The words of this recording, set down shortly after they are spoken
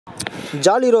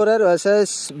Jolly ரோரர்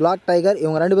versus black tiger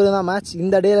இவங்க ரெண்டு பேரும் தான் மேட்ச்.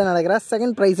 இந்த டேயில் நடக்கிற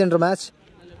செகண்ட் ப்ரைஸ் என்ற மேட்ச்.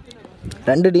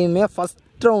 ரெண்டு டீமுமே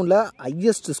ஃபஸ்ட் ரவுண்டில்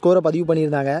ஹையஸ்ட் ஸ்கோரை பதிவு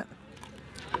பண்ணியிருந்தாங்க.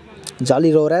 ஜாலி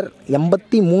ரோரர்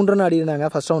 83 ரன் ஆடிருந்தாங்க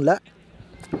ஃபஸ்ட் ரவுண்டில்.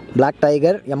 Black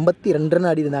tiger 82 run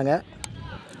ஆடிருந்தாங்க.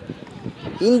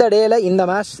 இந்த டேயில் இந்த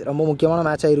மேட்ச் ரொம்ப முக்கியமான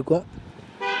மேட்சாக இருக்கும்.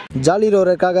 ஜாலி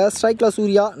ரோரருக்காக ஸ்ட்ரைக்கில்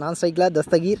சூர்யா, நான் ஸ்ட்ரைக்கில்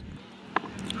தஸ்தகீர்.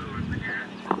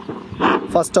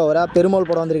 ஃபர்ஸ்ட் ஓவராக பெருமாள்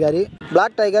போட வந்திருக்காரு.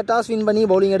 பிளாக் டைகர் டாஸ் வின் பண்ணி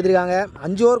பவுலிங் எடுத்திருக்காங்க.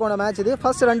 5 ஓவர் கொண்ட மேட்ச் இது.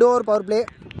 First 2 over power play.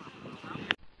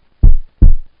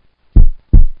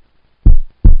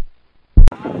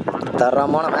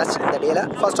 தரமான மேட்ச் இந்த டேல.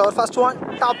 First over first one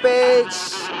tap age.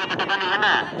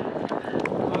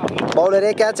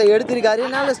 பவுலரே கேட்சை எடுத்திருக்காரு.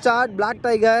 நல்ல ஸ்டார்ட். பிளாக்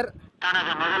டைகர்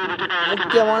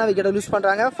முக்கியமான விக்கெட்டை லூஸ்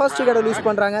பண்ணுறாங்க. ஃபர்ஸ்ட் விக்கெட்டை லூஸ்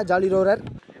பண்ணுறாங்க ஜாலி ரோரர்.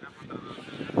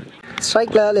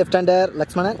 ஸ்ட்ரைக்கில் லெஃப்ட் ஹேண்டர்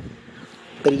லக்ஷ்மணன்.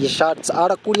 பெரிய ஷாட்ஸ்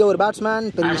ஆடக்கூடிய ஒரு பேட்ஸ்மேன்.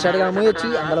 பெரிய ஷாட்டுக்கான முயற்சி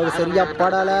அந்தளவுக்கு சரியாக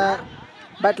படலை.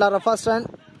 பேட்டில் ஆடுற ஃபர்ஸ்ட் ரன்.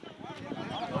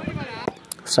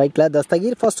 ஸ்ட்ரைக்கில்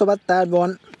Dastagir. First over third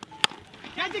one.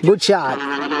 Good shot.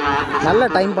 நல்ல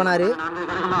டைம் பண்ணார்.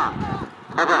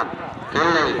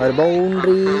 ஒரு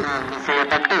பவுண்ட்ரி.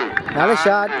 நல்ல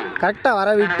ஷாட். கரெக்டாக வர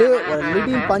விட்டு ஒரு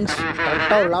லிட்டில் பஞ்ச்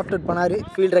கரெக்டாக ஒரு லாஃப்ட் அவுட் பண்ணார்.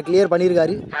 ஃபீல்டரை கிளியர்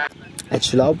பண்ணியிருக்காரு.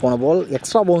 ஆக்சுவலாக போன பால்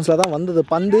எக்ஸ்ட்ரா பவுன்ஸில் தான் வந்தது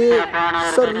பந்து.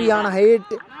 சரியான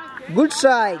ஹைட். Good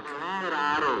strike.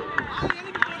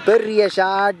 பெரிய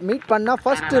ஷாட். மீட் பண்ணால்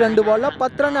ஃபர்ஸ்ட் 2 பாலில்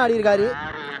 10 ரன் ஆடிருக்காரு.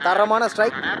 தரமான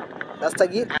ஸ்ட்ரைக்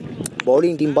தஸ்தகீர்.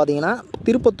 பவுலிங் டீம் பார்த்தீங்கன்னா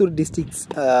திருப்பத்தூர்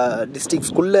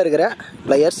டிஸ்ட்ரிக்ஸ்குள்ளே இருக்கிற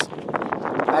பிளேயர்ஸ்.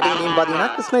 பேட்டிங் டீம் பார்த்தீங்கன்னா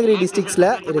கிருஷ்ணகிரி டிஸ்ட்ரிக்ஸில்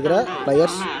இருக்கிற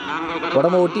பிளேயர்ஸ்.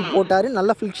 உடம்பை ஒட்டி போட்டார்.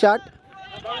 நல்ல ஃபில் ஷாட்.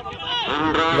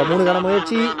 இந்த 3 கண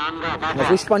முயற்சி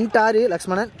புஷ் பண்ணிட்டாரு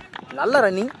லக்ஷ்மணன். நல்ல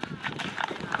ரன்னிங்.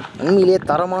 உண்மையிலேயே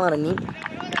தரமான ரன்னிங்.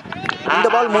 இந்த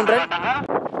பால் 3 ரன்.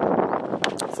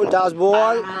 ஃபுல் டாஸ்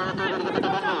பால்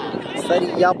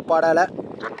சரியா படலை.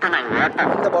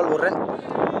 இந்த பால் 1 ரன்.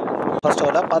 ஃபர்ஸ்ட்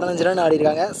ஓவரில் 15 ரன்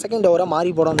ஆடிருக்காங்க. செகண்ட் ஓவரை மாறி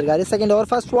போட வந்திருக்காரு. Second over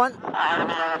first one.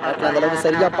 அந்த அளவுக்கு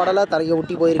சரியா படலை. தரையை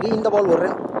ஒட்டி போயிருக்கு. இந்த பால் 1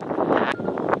 ரன்.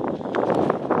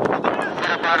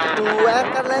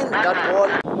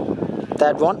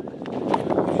 Third one.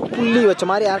 புள்ளி வச்ச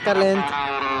மாதிரி ஏர்கர் லென்த்.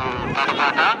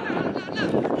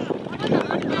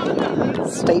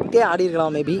 ஸ்ட்ரைட்டே ஆடி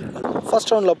இருக்கலாம் மேபி.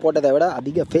 ஃபர்ஸ்ட் ரவுண்டில் போட்டதை விட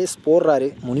அதிக ஃபேஸ் போடுறாரு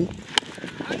முனி.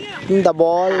 இந்த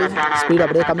பால் ஸ்பீட்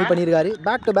அப்படியே கம்மி பண்ணியிருக்காரு.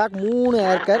 பேக் டு பேக் 3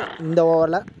 ஏர்கர் இந்த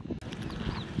ஓவரில்.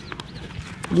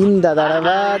 இந்த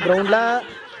தடவை கிரவுண்டில்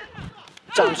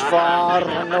சான்ஸ் ஃபார்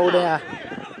ரன் அவுட்.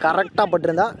 கரெக்டாக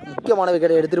பட்டிருந்தா முக்கியமான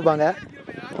விக்கெட்டை எடுத்திருப்பாங்க.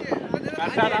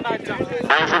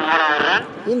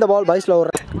 இந்த பால் பைஸில் 1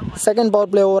 ரன். செகண்ட்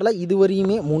பவர் பிளே ஓவரில்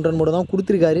இதுவரையுமே 3 ரன் மட்டும் தான்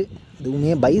கொடுத்துருக்காரு.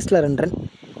 இதுவுமே பைஸில் 2 ரன்.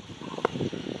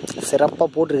 சிறப்பாக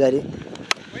போட்டிருக்காரு.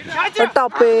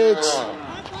 Top page.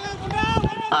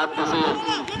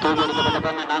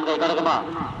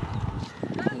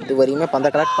 இதுவரையுமே பந்த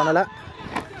கரெக்ட் பண்ணலை.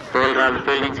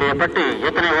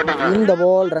 இந்த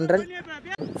பால் 2 ரன்.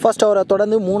 ஃபர்ஸ்ட் ஓவரை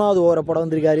தொடர்ந்து 3வது ஓவரை போட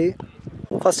வந்திருக்காரு.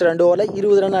 ஃபர்ஸ்ட் 2 ஓவரில்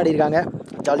 20 ரன் ஆடிருக்காங்க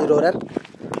ஜாலி ரோரர்.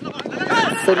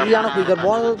 சரியான குயிக்கர்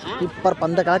பால். கீப்பர்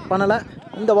பந்த கரெக்ட் பண்ணலை.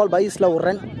 இந்த பால் பைஸில் 1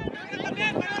 ரன்.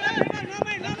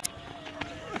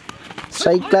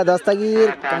 ஸ்ட்ரைக்கில்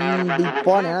தஸ்தகீர்.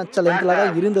 கண்டிப்பாக நினைச்ச லென்த்தில்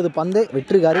தான் இருந்தது பந்து.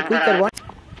 விட்டுருக்காரு. Quicker ball.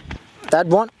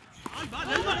 Third one.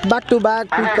 Back to back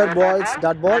quicker balls.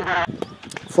 Dot ball.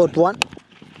 Fourth one.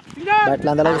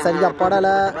 Battle அந்த அளவுக்கு சரியாக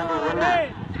படலை.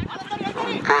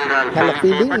 நல்ல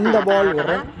ஃபீல்டிங். இந்த பால் 1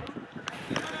 ரன்.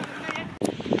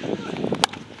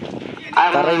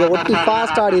 தரையை ஒட்டி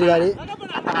ஃபாஸ்ட் ஆடி இருக்காரு.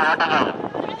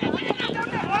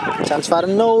 Chance for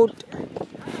out.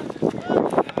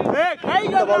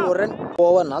 இந்த பால் 1 ரன்.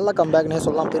 ஓவர். நல்ல கம்பேக்னே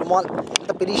சொல்லலாம் பெருமாள்.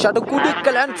 இந்த பெரிய ஷாட்டு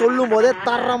குடிக்கலன்னு சொல்லும் போதே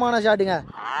தரமான ஷாட்டுங்க.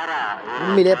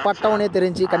 உண்மையிலே பட்டவனே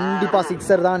தெரிஞ்சு கண்டிப்பாக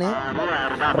 6 தானே.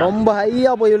 ரொம்ப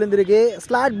ஹையாக போய் விழுந்திருக்கு.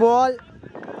 ஸ்லாட் பால்.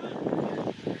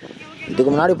 இதுக்கு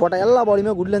முன்னாடி போட்ட எல்லா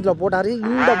பாலுமே குட் லென்த்தில் போட்டார்.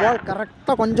 இந்த பால்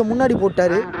கரெக்டாக கொஞ்சம் முன்னாடி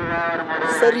போட்டார்.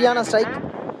 சரியான ஸ்ட்ரைக்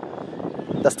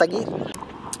தஸ்தகீர்.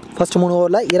 ஃபர்ஸ்ட் 3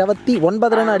 ஓவரில்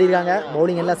 29 ரன் ஆடிருக்காங்க.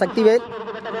 பவுலிங் எல்லாம் சக்திவேல்.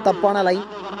 தப்பான லைன்.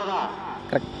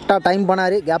 கரெக்டாக டைம்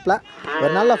பண்ணார். கேப்பில்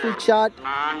ஒரு நல்ல fit shot.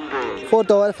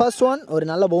 Fourth over first one. ஒரு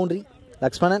நல்ல பவுண்ட்ரி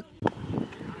லக்ஷ்மணன்.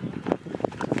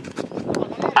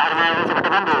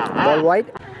 பால் வைட்.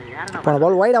 போன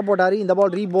பால் வைடாக போட்டார். இந்த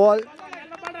பால் ரீ பால்.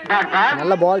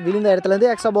 நல்ல பால். விழுந்த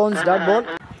இடத்துலேருந்து extra bounce. Dot ball.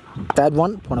 Third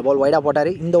one. போன பால் வைடாக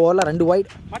போட்டார். இந்த ஓவரில் 2 வைட்.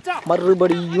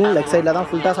 மறுபடியும் லெக் சைடில் தான்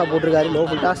ஃபுல் டாஸாக போட்டிருக்காரு. Low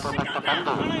full toss.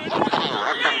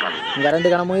 இங்கே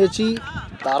 2 கண முயற்சி.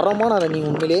 தரமான ரன்னிங்.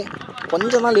 உண்மையிலே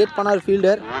கொஞ்சம் தான் லேட் பண்ணார்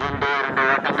ஃபீல்டர்.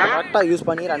 கரெக்டாக யூஸ்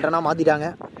பண்ணி 2 ரன்னாக மாற்றிட்டாங்க.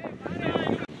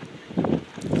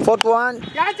 Fourth one.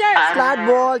 Flat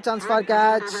ball. Chance for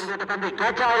catch.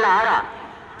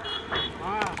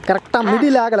 கரெக்டா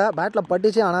மிடில் ஆகல, பேட்ல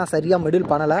பட்டுச்சு, ஆனா சரியா மிடில்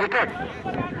பண்ணல.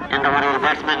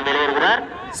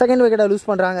 செகண்ட் விக்கெட்டை லூஸ்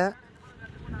பண்றாங்க.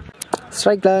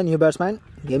 ஸ்ட்ரைக்ல new batsman,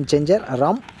 game changer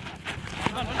Ram.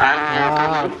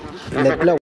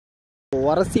 லெக்ல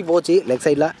உரசி போச்சு, லெக்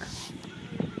சைடில்.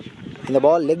 இந்த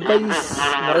பால் லெக் பைஸ்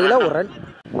முறையில் ஒரு ரன்.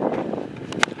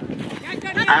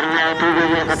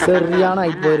 சரியான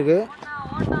ஹைட் போயிருக்கு.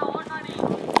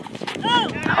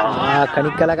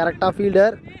 கணிக்கலை, கரெக்டாக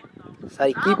ஃபீல்டர்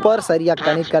சாரி கீப்பர் சரியா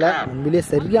கணிக்கலை. உண்மையிலே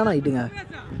சரியான ஹைட்டுங்க.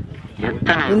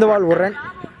 இந்த பால் ஒரு ரன்.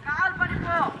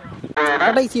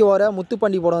 கடைசி ஓவரை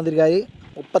முத்துப்பண்டி போட வந்திருக்காரு.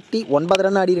 39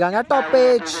 ரன் ஆடிருக்காங்க. Top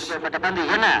page.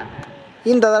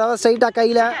 இந்த தடவை ஸ்ட்ரைட்டாக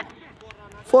கையில்.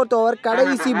 ஃபோர்த் ஓவர்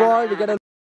கடைசி பால். விக்கெட்டை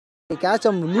கேட்சை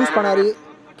லூஸ் பண்ணாரு,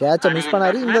 கேட்சை மிஸ்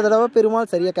பண்ணாரு. இந்த தடவை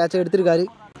பெருமாள் சரியாக கேட்சை எடுத்திருக்காரு.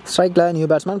 ஸ்ட்ரைக்கில் நியூ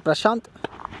பேட்ஸ்மேன் பிரசாந்த்.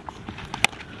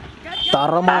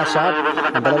 தரமான ஷாட்.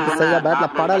 அந்த அளவுக்கு சரியாக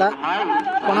பேட்டில் படலை,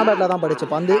 பண பேட்டில் தான் படிச்சு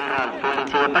பந்து.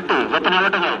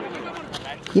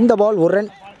 இந்த பால் ஒரு ரன்.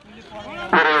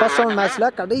 ஃபர்ஸ்ட் ரவுண்ட்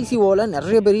மேட்ச்சில் கடைசி ஓவரில்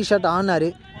நிறைய பெரிய ஷாட் ஆனார்.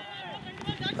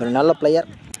 ஒரு நல்ல பிளேயர்.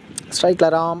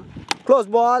 ஸ்ட்ரைக்கில் ராம். க்ளோஸ்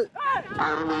பால்.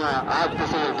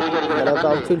 அளவுக்கு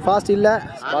அவுட் ஃபீல்ட் ஃபாஸ்ட் இல்லை,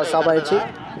 பால் ஸ்டாப் ஆயிடுச்சு.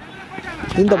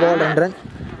 இந்த பால் 2 ரன்.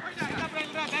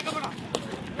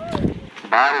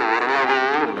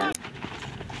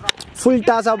 ஃபுல்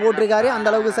டாஸாக போட்டிருக்காரு, அந்த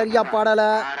அளவுக்கு சரியா படலை.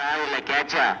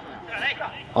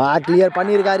 கிளியர்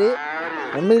பண்ணியிருக்காரு.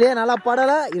 உண்மையிலேயே நல்லா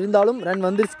படலை, இருந்தாலும் ரன்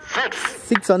வந்து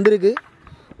 6 வந்திருக்கு.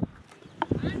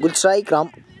 Good strike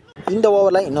Ram. இந்த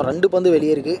ஓவரில் இன்னும் 2 பந்து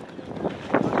வெளியே இருக்கு.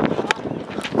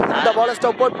 இந்த பாலை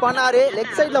ஸ்டாப் அவுட் பண்ணாரு,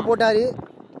 லெக் சைடில் போட்டாரு.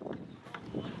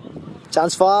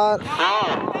 Chance for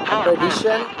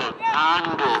decision.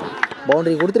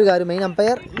 பவுண்டரி கொடுத்துருக்காரு மெயின்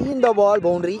அம்பையர். இந்த பால்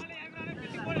பவுண்டரி.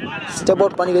 ஸ்டெப்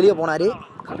அவுட் பண்ணி வெளியே போனார்.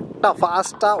 கரெக்டாக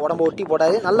ஃபாஸ்ட்டாக உடம்பு ஒட்டி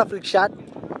போட்டார். நல்ல ஃபிளிக் ஷாட்.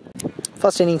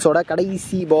 ஃபர்ஸ்ட் இன்னிங்ஸோட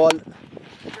கடைசி பால்.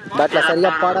 பேட்டில்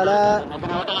சரியாக பாடலை.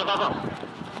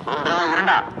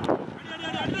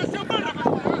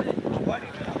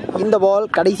 இந்த பால்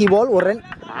கடைசி பால் ஒரு ரன்.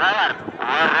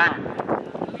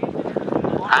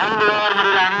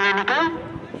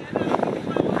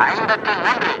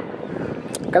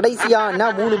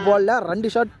 கடைசியான 3 பால்ல 2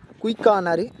 ஷாட் குயிக்காக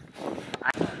ஆனார்.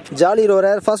 ஜாலி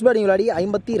ரோரர் ஃபர்ஸ்ட் பேட்டிங் விளையாடி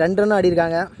 52 ரன்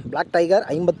ஆடிருக்காங்க. பிளாக் டைகர்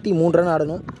 53 ரன்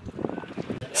ஆடணும்.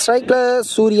 ஸ்ட்ரைக்கில்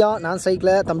சூர்யா, நான்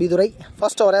ஸ்ட்ரைக்கில் தம்பிதுரை.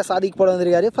 ஃபர்ஸ்ட் ஓவரை சாதிக்கு போட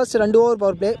வந்திருக்காரு. First 2 over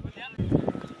power play.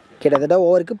 கிட்டத்தட்ட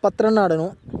ஓவருக்கு 10 ரன்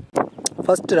ஆடணும்.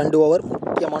 ஃபர்ஸ்ட் 2 ஓவர்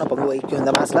முக்கியமான பங்கு வகிக்கும்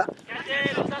இந்த மேட்ச்சில்.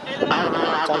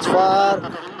 சான்ஸ் ஃபார்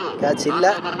கேட்ச்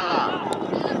இல்லை.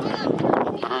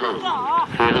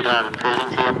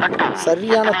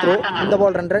 சரியான த்ரோ. இந்த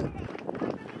பால் 2 ரன்.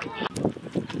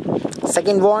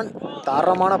 செகண்ட் ஒன்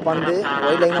தரமான பந்து.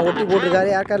 ஒயிட் லைனை ஒட்டி போட்டிருக்காரு.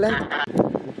 ஏர்கர் லென்த்.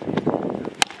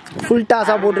 ஃபுல்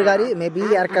டாஸாக போட்டிருக்காரு. மேபி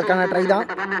ஏர்கருக்கான ட்ரை தான்.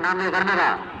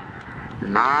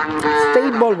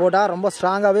 ஸ்ட்ரெயிட் பால் போட்டால் ரொம்ப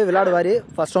ஸ்ட்ராங்காகவே விளையாடுவார்.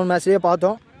 ஃபர்ஸ்ட் ரவுண்ட் மேட்ச்லேயே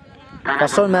பார்த்தோம்.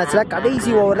 ஃபர்ஸ்ட் ரவுண்ட் மேட்ச்சில் கடைசி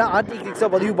ஓவரில் ஆர்டிக்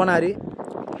 6 பதிவு பண்ணார்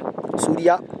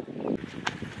சூர்யா.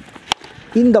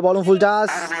 இந்த பாலும் ஃபுல்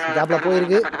டாஸ் கேப்பில்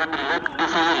போயிருக்கு.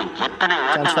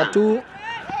 Chance for 2.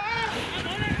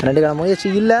 2 முயற்சி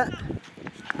இல்லை.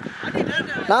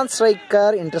 நான்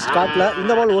ஸ்ட்ரைக்கர் இன்ட்ரெஸ்ட் காட்டல.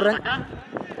 இந்த பால் ஒரு ரன்.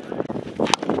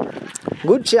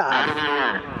 Good shot.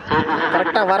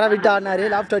 கரெக்டாக வர விட்டு ஆடினாரு.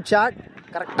 Loft out shot.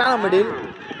 கரெக்டான மிடில்.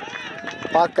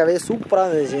 பார்க்கவே சூப்பராக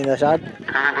இருந்துச்சு இந்த ஷாட்.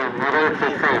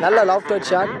 நல்ல லாஃப்ட் அவுட்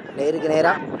ஷாட். நேருக்கு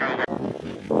நேராக.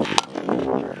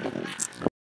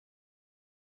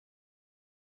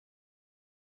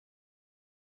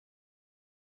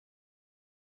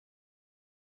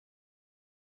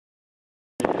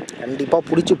 கண்டிப்பாக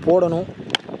பிடிச்சி போடணும்.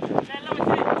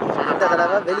 இந்த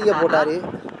தடவை வெளியே போட்டார்.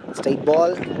 ஸ்ட்ரைட்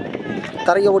பால்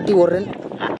தரையை ஒட்டி ஒரு ரன்.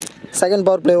 செகண்ட்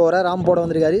பவர் பிளே ஓவரை ராம் போட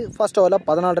வந்திருக்காரு. ஃபர்ஸ்ட் ஓவரில்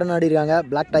 14 ரன் ஆடிருக்காங்க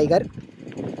பிளாக் டைகர்.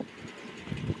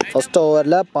 ஃபர்ஸ்ட்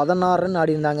ஓவரில் 16 run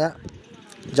ஆடிருந்தாங்க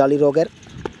jolly Rogor.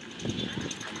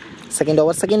 Second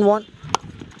over second one.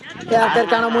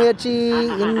 ஏர்கருக்கான முயற்சி.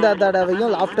 இந்த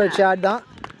தடவையும் லாஃப்ட் ஷாட் தான்,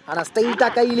 ஆனால்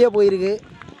ஸ்ட்ரைட்டாக கையிலேயே போயிருக்கு.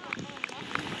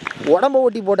 உடம்ப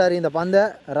ஓட்டி போட்டார் இந்த பந்தை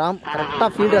ராம். கரெக்டாக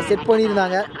ஃபீல்டரை செட்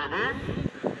பண்ணியிருந்தாங்க.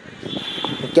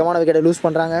 முக்கியமான விக்கெட்டை லூஸ்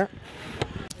பண்ணுறாங்க.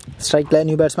 ஸ்ட்ரைக்கில்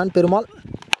நியூ பேட்ஸ்மேன் பெருமாள்.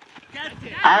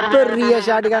 பெரிய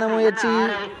ஷாட்டுக்கான முயற்சி.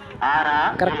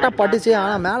 கரெக்டாக பட்டுச்சு,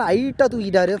 ஆனால் மேலே ஹைட்டாக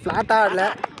தூக்கிட்டாரு. ஃப்ளாட்டாக ஆடல.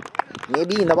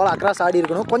 மேபி இந்த பால் அக்ராஸ் ஆடி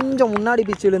இருக்கணும். கொஞ்சம் முன்னாடி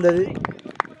பிச்சு விழுந்தது.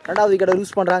 2வது விக்கெட்டை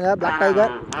லூஸ் பண்ணுறாங்க பிளாக்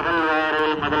டைகர்.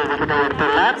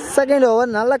 செகண்ட்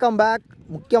ஓவர் நல்ல கம்பேக்.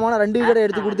 முக்கியமான 2 விக்கெட்டை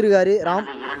எடுத்து கொடுத்துருக்காரு ராம்.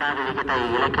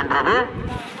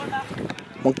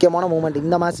 முக்கியமான மூமெண்ட்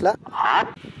இந்த மேட்ச்சில்.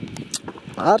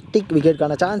 Arctic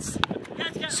விக்கெட்டுக்கான chance.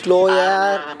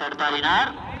 ஸ்லோயர்,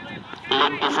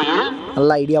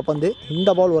 நல்ல ஐடியா பந்து. இந்த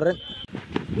பால் ஒரு ரன்.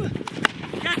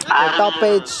 டாப்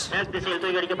பேஜ்,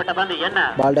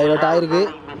 பால் டைவர்ட் ஆயிருக்கு.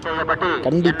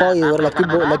 கண்டிப்பாக இது ஒரு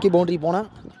லக்கி பவுண்டரி போனால்,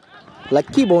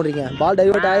 லக்கி பவுண்டரிங்க. பால்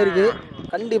டைவர்ட் ஆயிருக்கு.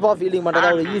 கண்டிப்பாக ஃபீல்டிங்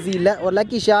பண்ணுறதா ஒரு ஈஸி இல்லை. ஒரு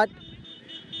லக்கி ஷாட்.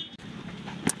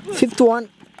 5th one.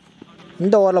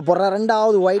 இந்த ஓவரில் போடுற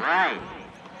 2வது white.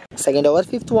 Second over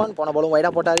 5th one. போன பாலும்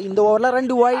வைடாக போட்டார். இந்த ஓவரில்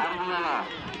 2 வைட்.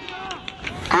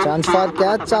 சான்ஸ் ஃபார்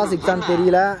கேட்சா 6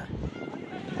 தெரியல.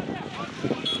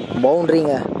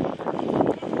 பவுண்டரிங்க.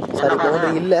 சாரி,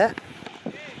 பவுண்டரி இல்லை.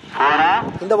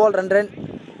 இந்த பால் 2 run.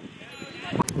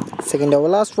 Second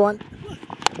over last one.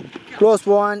 Close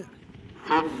one.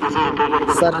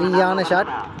 சரியான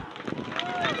ஷாட்.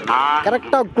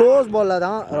 கரெக்டாக க்ளோஸ் பாலில்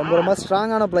தான். ரொம்ப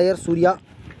ஸ்ட்ராங்கான பிளேயர் சூர்யா.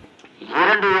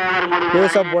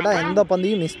 க்ளோஸாக போட்டால் எந்த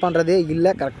பந்தையும் மிஸ் பண்ணுறதே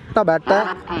இல்லை. கரெக்டாக பேட்டை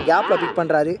கேப்பில் பிக்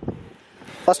பண்ணுறாரு.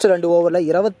 ஃபஸ்ட்டு 2 ஓவரில்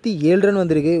 27 ரன்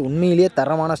வந்திருக்கு. உண்மையிலேயே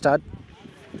தரமான ஸ்டார்ட்.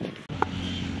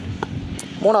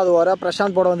 3வது ஓவரை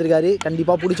பிரசாந்த் போட வந்திருக்காரு.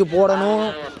 கண்டிப்பாக பிடிச்சி போடணும்.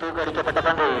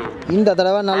 இந்த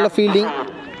தடவை நல்ல ஃபீல்டிங்.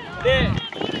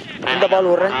 இந்த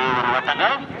பால் ஒரு ரன்.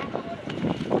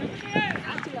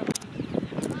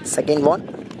 Second one.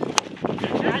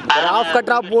 ஆஃப்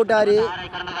கட்டா போட்டாரு.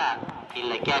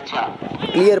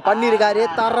 கிளியர் பண்ணியிருக்காரு.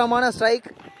 தரமான ஸ்ட்ரைக்.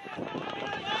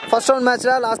 ஃபர்ஸ்ட் ரவுண்ட்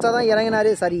மேட்ச்சில் லாஸ்ட்டாக தான் இறங்கினார்.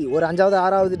 சரி, ஒரு 5வது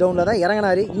 6வது டவுனில் தான்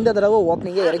இறங்கினார். இந்த தடவை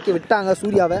ஓப்பனிங்கை இறக்கி விட்டாங்க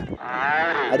சூர்யாவை.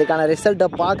 அதுக்கான ரிசல்ட்டை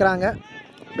பார்க்குறாங்க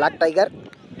பிளாக் டைகர்.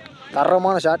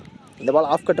 தரமான ஷாட். இந்த பால்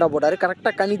ஆஃப் கட்டா போட்டார்.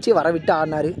 கரெக்டாக கணிச்சு வர விட்டு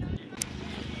ஆடினார்.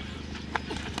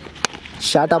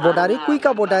 ஷார்ட்டாக போட்டார்.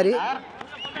 குயிக்காக போட்டார்.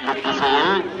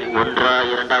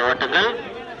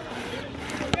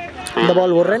 இந்த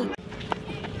பால் ஒரு ரன்.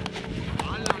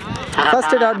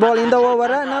 ஃபர்ஸ்ட் டாட் பால் இந்த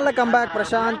ஓவரை. நல்ல comeback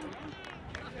Prashanth.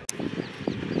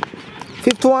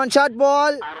 5th one. Short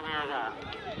ball.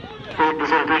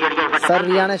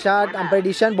 சரியான ஷாட். Umpire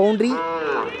decision. பவுண்டரி.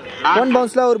 1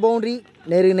 பவுன்ஸில் ஒரு பவுண்டரி.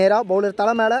 நேராக பவுலர்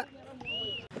தலை மேலே.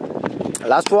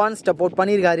 Last one. ஸ்டெப் அவுட்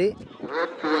பண்ணியிருக்காரு.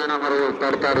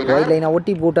 ஒயிட் லைனை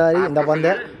ஒட்டி போட்டார் இந்த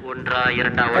பந்தை.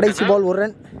 கடைசி பால் ஒரு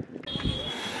ரன்.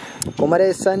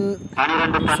 குமரேசன்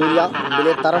சூர்யா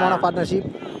இதிலே தரமான பார்ட்னர்ஷிப்.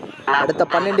 அடுத்த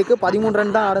 12க்கு 13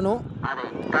 ரன் தான் ஆடணும்.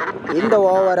 இந்த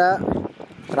ஓவரை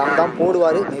ராம் தான்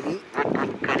போடுவார் மேபி.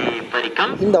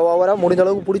 இந்த ஓவரை முடிஞ்ச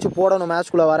அளவுக்கு பிடிச்சி போடணும்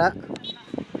மேட்ச்குள்ளே வர.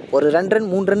 ஒரு 2 ரன்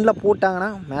 3 ரனில் போட்டாங்கன்னா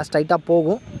மேட்ச் டைட்டாக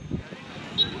போகும்.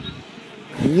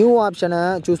 நியூ ஆப்ஷனை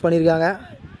சூஸ் பண்ணியிருக்காங்க.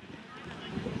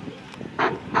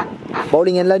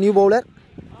 பவுலிங் எல்லாம் நியூ பவுலர்.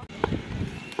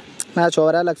 மேட்ச்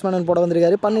ஓவரை லக்ஷ்மணன் போட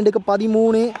வந்திருக்காரு. 12க்கு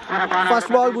 13.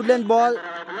 ஃபர்ஸ்ட் பால் குட் லென்த் பால்.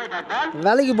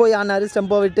 வேலைக்கு போய் ஆனார்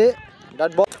ஸ்டம்பை விட்டு.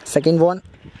 Dot ball. Second one.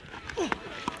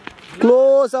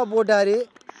 க்ளோஸாக போட்டார்.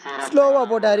 ஸ்லோவாக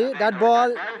போட்டார். Dot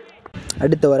ball.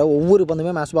 அடுத்து வர ஒவ்வொரு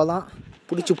பந்துமே மேட்ச் பால் தான்.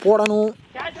 பிடிச்சி போடணும்.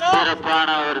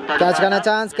 கேட்சுக்கான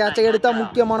சான்ஸ். கேட்சை எடுத்தால்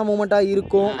முக்கியமான மூமெண்ட்டாக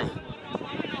இருக்கும்.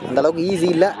 அந்தளவுக்கு ஈஸி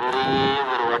இல்லை.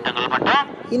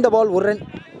 இந்த பால் ஒரு ரன்.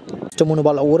 3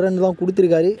 பால் ஒரு ரன் தான்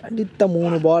கொடுத்துருக்காரு. அடுத்த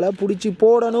 3 பாலை பிடிச்சி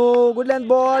போடணும். குட்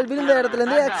லென்த் பால். விழுந்த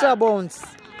இடத்துலேருந்து எக்ஸ்ட்ரா பவுன்ஸ்.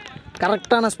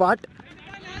 கரெக்டான ஸ்பாட்.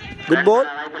 குட் பால்.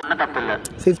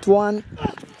 5th one.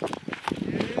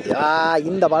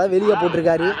 இந்த பாலை வெளியே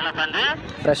போட்டிருக்காரு.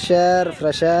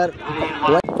 ஃப்ரெஷர்.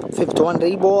 5th one.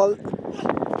 ரீ பால்.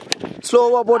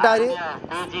 ஸ்லோவாக போட்டார்.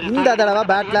 இந்த தடவை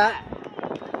பேட்டில்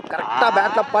கரெக்டாக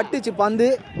பேட்டில் பட்டுச்சு பந்து.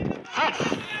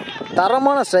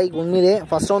 தரமான ஸ்ட்ரைக். உண்மையிலே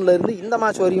ஃபர்ஸ்ட் ரவுண்டில் இருந்து இந்த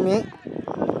மேட்ச் வரையுமே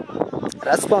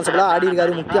ரெஸ்பான்சிபிளாக ஆடி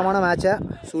இருக்காரு முக்கியமான மேட்சை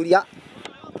சூர்யா.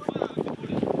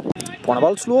 போன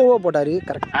பால் ஸ்லோவாக போட்டார்.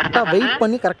 கரெக்டாக வெயிட்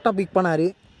பண்ணி கரெக்டாக பிக் பண்ணார்.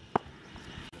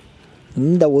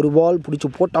 இந்த ஒரு பால் பிடிச்சி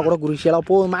போட்டால் கூட குருஷியலாக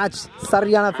போகும் மேட்ச்.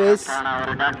 சரியான ஃபேஸ்.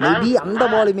 மேபி அந்த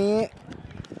பாலுமே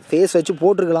ஃபேஸ் வச்சு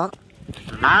போட்டிருக்கலாம்.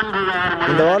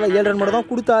 இந்த பாலில் 7 ரன் மட்டும் தான்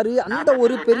கொடுத்தாரு. அந்த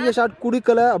ஒரு பெரிய ஷாட்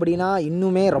கொடுக்கல அப்படின்னா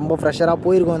இன்னுமே ரொம்ப ஃப்ரெஷராக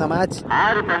போயிருக்கும் இந்த மேட்ச்.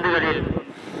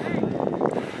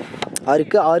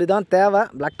 6க்கு 6 தான் தேவை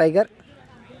பிளாக் டைகர்.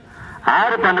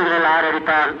 6 பந்துகளில் 6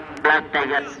 அடித்தால் பிளாக்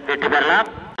டைகர்ஸ் வெற்றி பெறலாம்.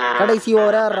 கடைசி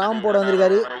ஓவரை ராம் போட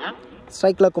வந்திருக்காரு.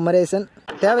 ஸ்ட்ரைக்கில் குமரேசன்.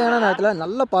 தேவையான நேரத்தில்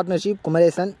நல்ல பார்ட்னர்ஷிப்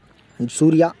குமரேசன்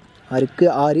சூர்யா. 6க்கு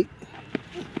 6.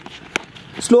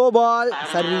 ஸ்லோ பால்.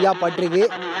 சரியாக பட்டிருக்கு.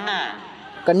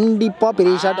 கண்டிப்பாக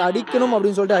பெரிய ஷாட் அடிக்கணும்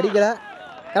அப்படின்னு சொல்லிட்டு அடிக்கலை.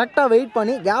 கரெக்டாக வெயிட்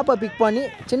பண்ணி கேப்பை பிக் பண்ணி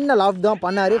சின்ன லாஃப்ட் தான்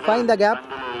பண்ணார். Find the gap.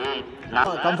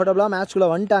 கம்ஃபர்டபுளாக மேட்ச்குள்ளே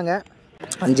வந்துட்டாங்க.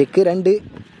 5க்கு 2.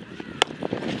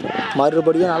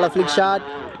 மறுபடியும் நல்ல ஃப்ளிக் ஷாட்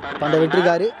பந்தை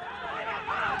விட்டுருக்காரு.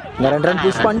 இந்த 2 ரன்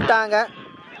புஷ் பண்ணிட்டாங்க.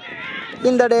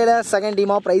 இந்த டேல செகண்ட்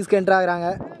டீமாக ப்ரைஸ்க்கு என்ட்ரு ஆகுறாங்க.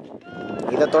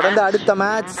 இதை தொடர்ந்து அடுத்த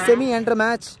மேட்ச் செமி என்ட்ரு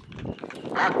மேட்ச்.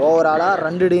 ஓவராலாக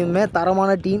 2 டீமுமே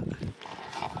தரமான டீம்.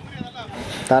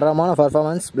 தரமான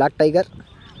பர்ஃபார்மன்ஸ் பிளாக் டைகர்.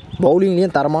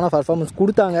 பவுலிங்லேயும் தரமான பர்ஃபார்மன்ஸ்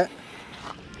கொடுத்தாங்க.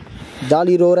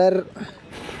 ஜாலி ரோரர்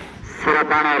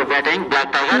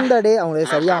இந்த டே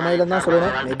அவங்களுக்கு சரியாக அமையலன்னு தான்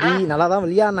சொல்லணும். மேபி நல்லா தான்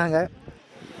விளையாடினாங்க.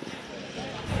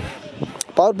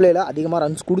 பவர் பிளேயில் அதிகமாக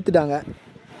ரன்ஸ் கொடுத்துட்டாங்க.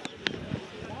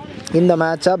 இந்த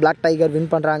மேட்சை பிளாக் டைகர்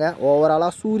வின் பண்ணுறாங்க.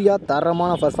 ஓவராலாக சூர்யா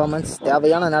தரமான பர்ஃபார்மன்ஸ்,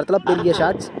 தேவையான நேரத்தில் பெரிய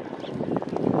ஷாட்ஸ்,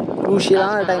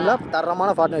 குரூஷியலான டைமில் தரமான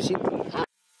பார்ட்னர்ஷிப்.